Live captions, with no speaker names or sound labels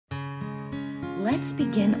Let's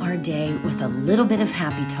begin our day with a little bit of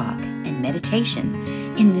happy talk and meditation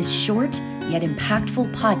in this short yet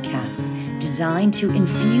impactful podcast designed to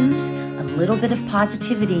infuse a little bit of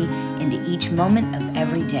positivity into each moment of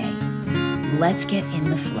every day. Let's get in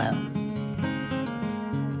the flow.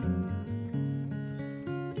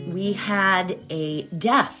 We had a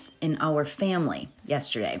death in our family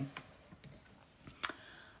yesterday.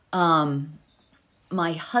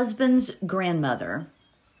 My husband's grandmother,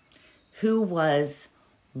 who was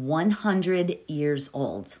 100 years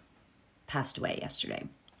old, passed away yesterday.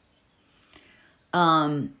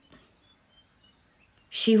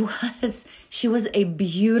 She was a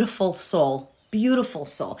beautiful soul.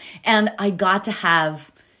 And I got to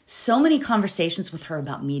have so many conversations with her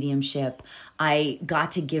about mediumship. I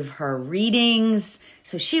got to give her readings.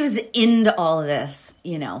 So she was into all of this,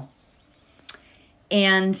 you know.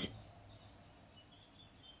 And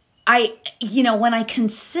when I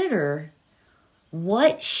consider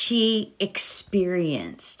what she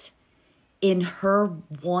experienced in her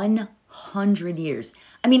 100 years,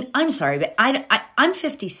 I mean, I'm sorry, but I'm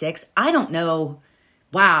 56. I don't know.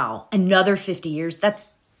 Wow, another 50 years. That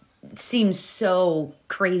seems so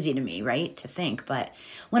crazy to me, right? To think. But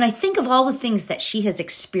when I think of all the things that she has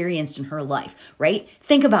experienced in her life, right?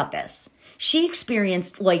 Think about this. She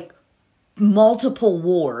experienced like multiple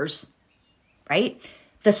wars, right?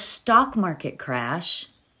 The stock market crash,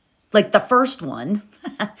 like the first one,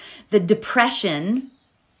 the Depression,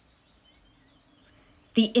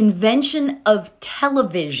 the invention of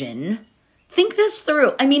television. Think this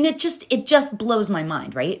through. I mean, it just blows my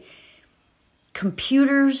mind, right?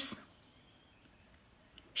 Computers.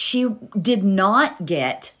 She did not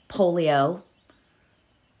get polio,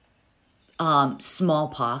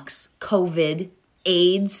 smallpox, COVID,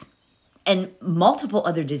 AIDS, and multiple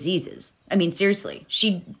other diseases. I mean, seriously,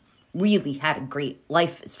 she really had a great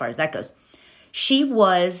life as far as that goes. She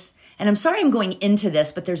was, and I'm sorry I'm going into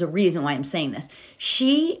this, but there's a reason why I'm saying this.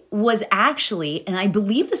 She was actually, and I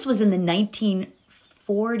believe this was in the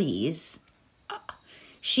 1940s,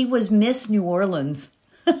 she was Miss New Orleans.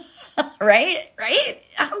 Right?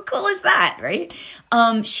 How cool is that, right?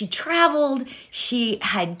 She traveled, she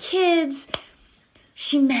had kids,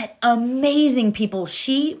 she met amazing people.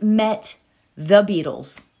 She met the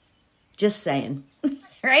Beatles. Just saying,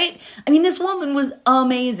 right? I mean, this woman was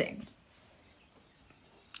amazing.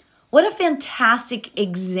 What a fantastic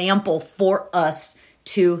example for us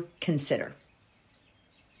to consider.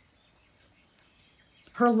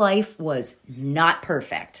 Her life was not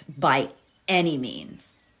perfect by any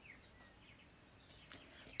means.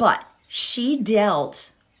 But she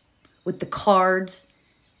dealt with the cards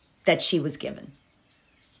that she was given.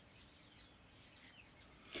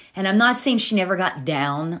 And I'm not saying she never got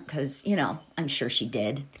down, because, I'm sure she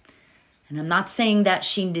did. And I'm not saying that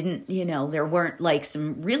she didn't, there weren't like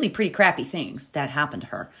some really pretty crappy things that happened to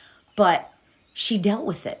her. But she dealt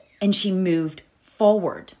with it and she moved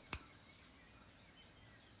forward.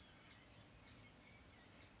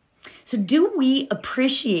 So do we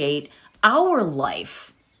appreciate our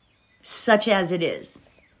life such as it is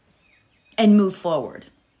and move forward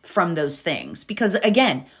from those things? Because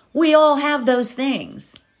again, we all have those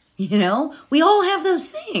things. We all have those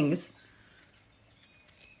things.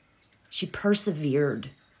 She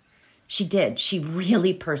persevered. She did. She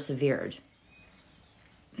really persevered.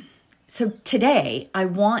 So today, I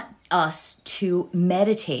want us to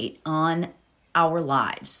meditate on our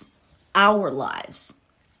lives. Our lives.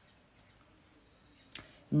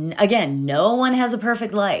 Again, no one has a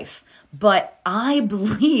perfect life, but I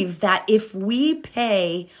believe that if we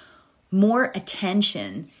pay more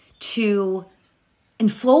attention to and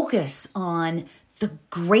focus on the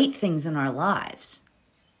great things in our lives,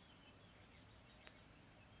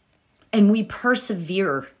 and we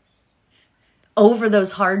persevere over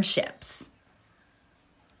those hardships,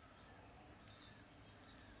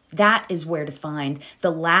 that is where to find the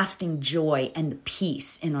lasting joy and the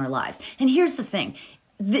peace in our lives. And here's the thing.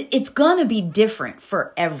 It's going to be different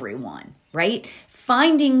for everyone, right?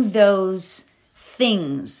 Finding those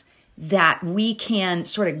things that we can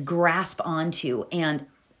sort of grasp onto and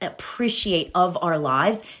appreciate of our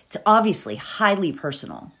lives, it's obviously highly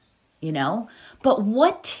personal, But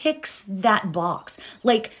what ticks that box?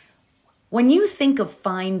 Like when you think of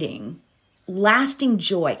finding lasting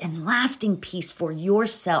joy and lasting peace for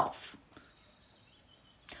yourself,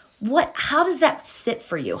 how does that sit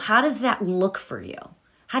for you? How does that look for you?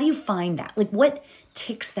 How do you find that? Like what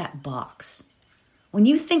ticks that box? When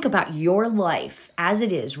you think about your life as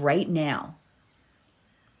it is right now,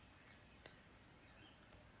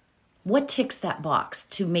 what ticks that box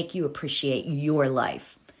to make you appreciate your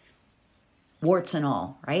life? Warts and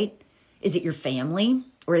all, right? Is it your family?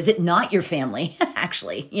 Or is it not your family,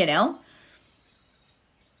 actually, you know?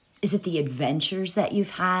 Is it the adventures that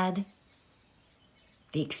you've had?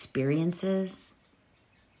 The experiences?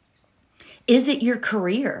 Is it your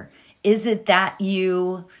career? Is it that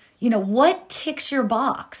what ticks your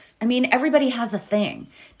box? I mean, everybody has a thing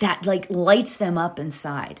that like lights them up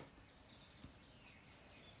inside.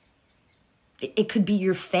 It could be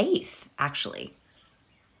your faith, actually.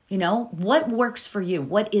 What works for you?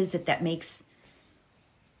 What is it that makes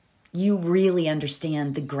you really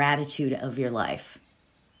understand the gratitude of your life?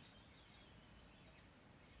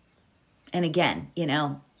 And again,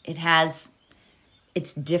 it's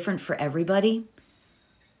different for everybody.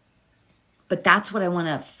 But that's what I want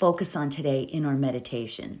to focus on today in our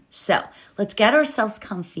meditation. So let's get ourselves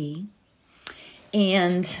comfy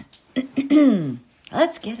and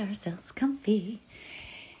let's get ourselves comfy.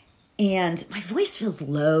 And my voice feels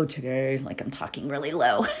low today, like I'm talking really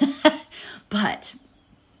low, but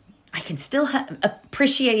I can still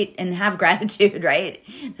appreciate and have gratitude, right?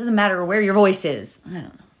 It doesn't matter where your voice is. I don't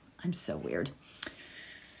know. I'm so weird.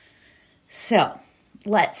 So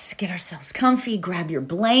let's get ourselves comfy. Grab your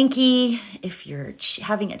blankie if you're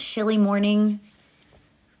having a chilly morning.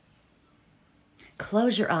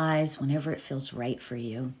 Close your eyes whenever it feels right for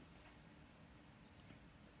you.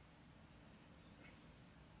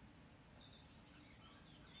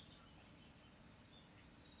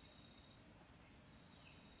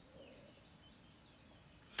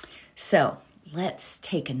 So let's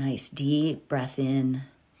take a nice deep breath in.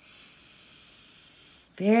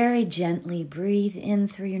 Very gently breathe in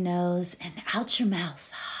through your nose and out your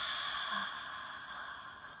mouth.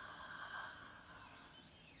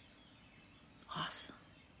 Awesome.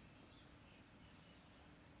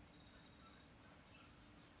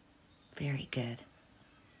 Very good.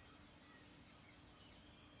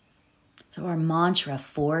 So our mantra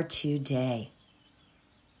for today.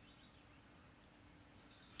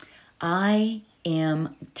 I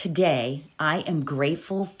am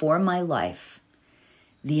grateful for my life,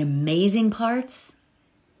 the amazing parts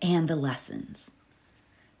and the lessons.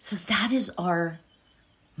 So that is our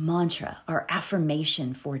mantra, our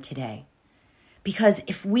affirmation for today. Because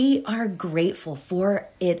if we are grateful for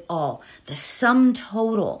it all, the sum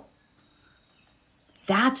total,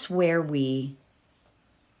 that's where we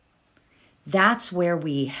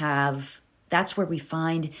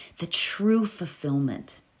find the true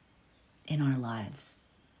fulfillment in our lives.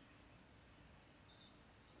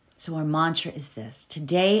 So our mantra is this: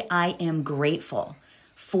 today I am grateful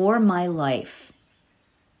for my life,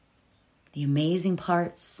 the amazing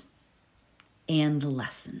parts and the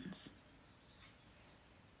lessons.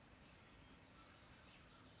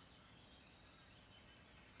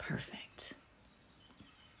 Perfect.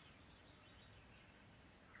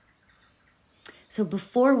 So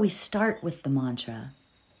before we start with the mantra,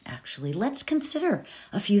 actually, let's consider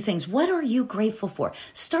a few things. What are you grateful for?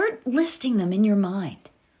 Start listing them in your mind.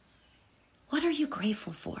 What are you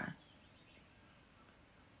grateful for?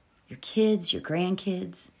 Your kids, your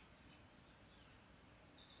grandkids.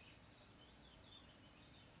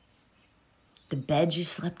 The bed you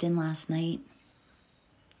slept in last night.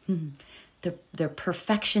 The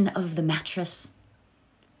perfection of the mattress.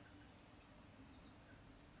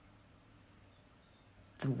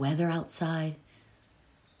 The weather outside.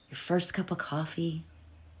 Your first cup of coffee.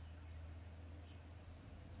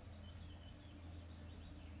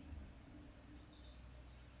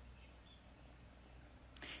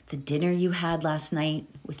 The dinner you had last night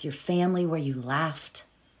with your family where you laughed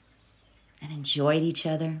and enjoyed each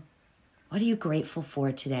other. What are you grateful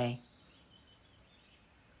for today?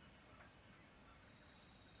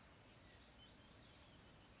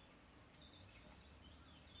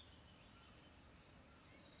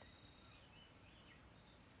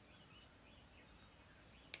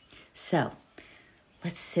 So,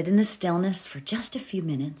 let's sit in the stillness for just a few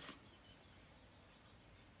minutes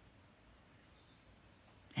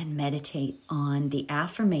and meditate on the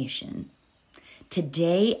affirmation.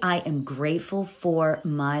 Today, I am grateful for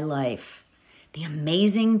my life, the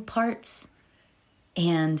amazing parts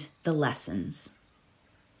and the lessons.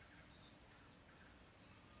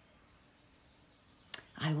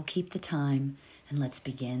 I will keep the time and let's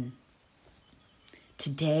begin.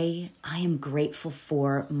 Today, I am grateful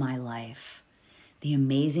for my life, the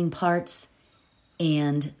amazing parts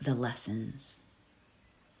and the lessons.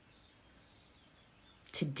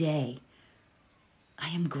 Today, I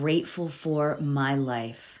am grateful for my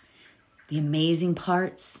life, the amazing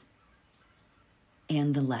parts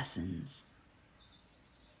and the lessons.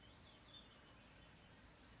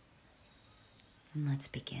 And let's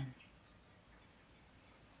begin.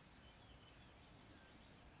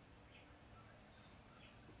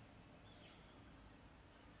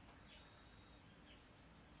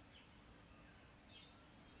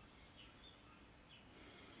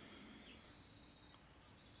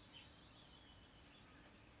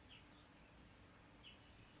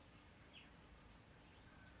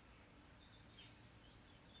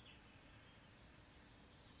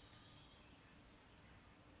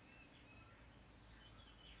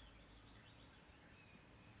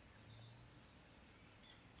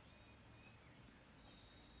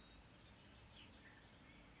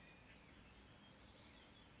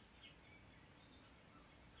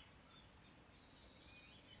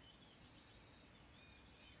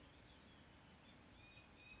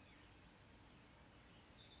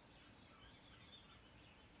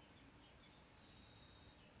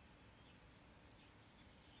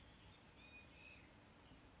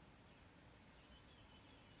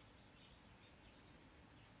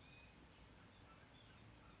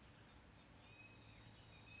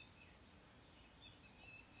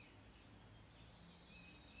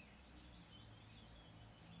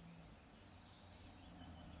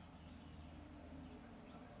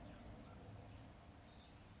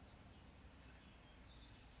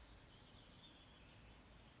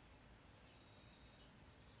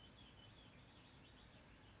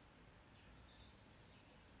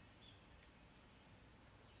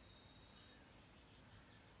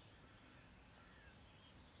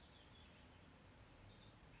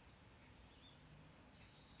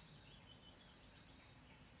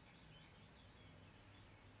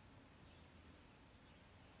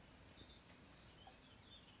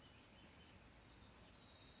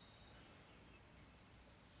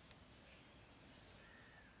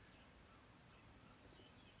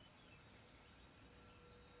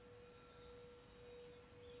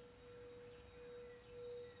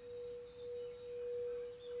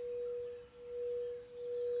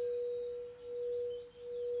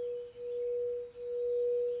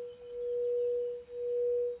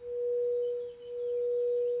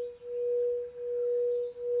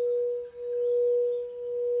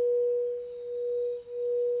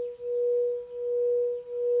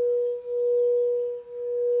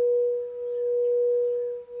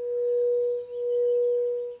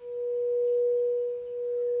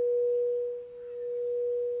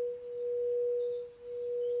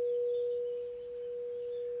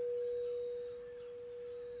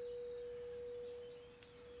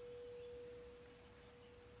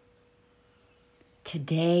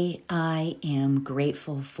 Today, I am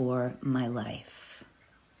grateful for my life.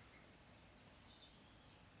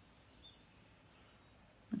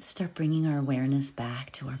 Let's start bringing our awareness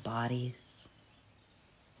back to our bodies.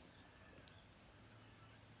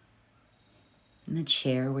 In the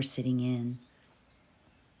chair we're sitting in.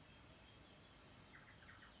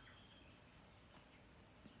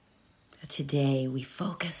 So today, we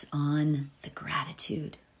focus on the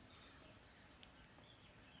gratitude.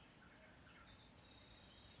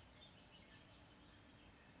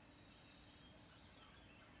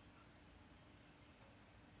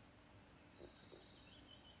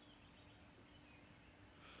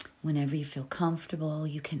 Whenever you feel comfortable,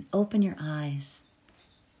 you can open your eyes.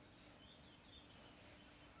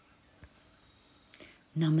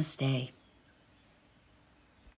 Namaste.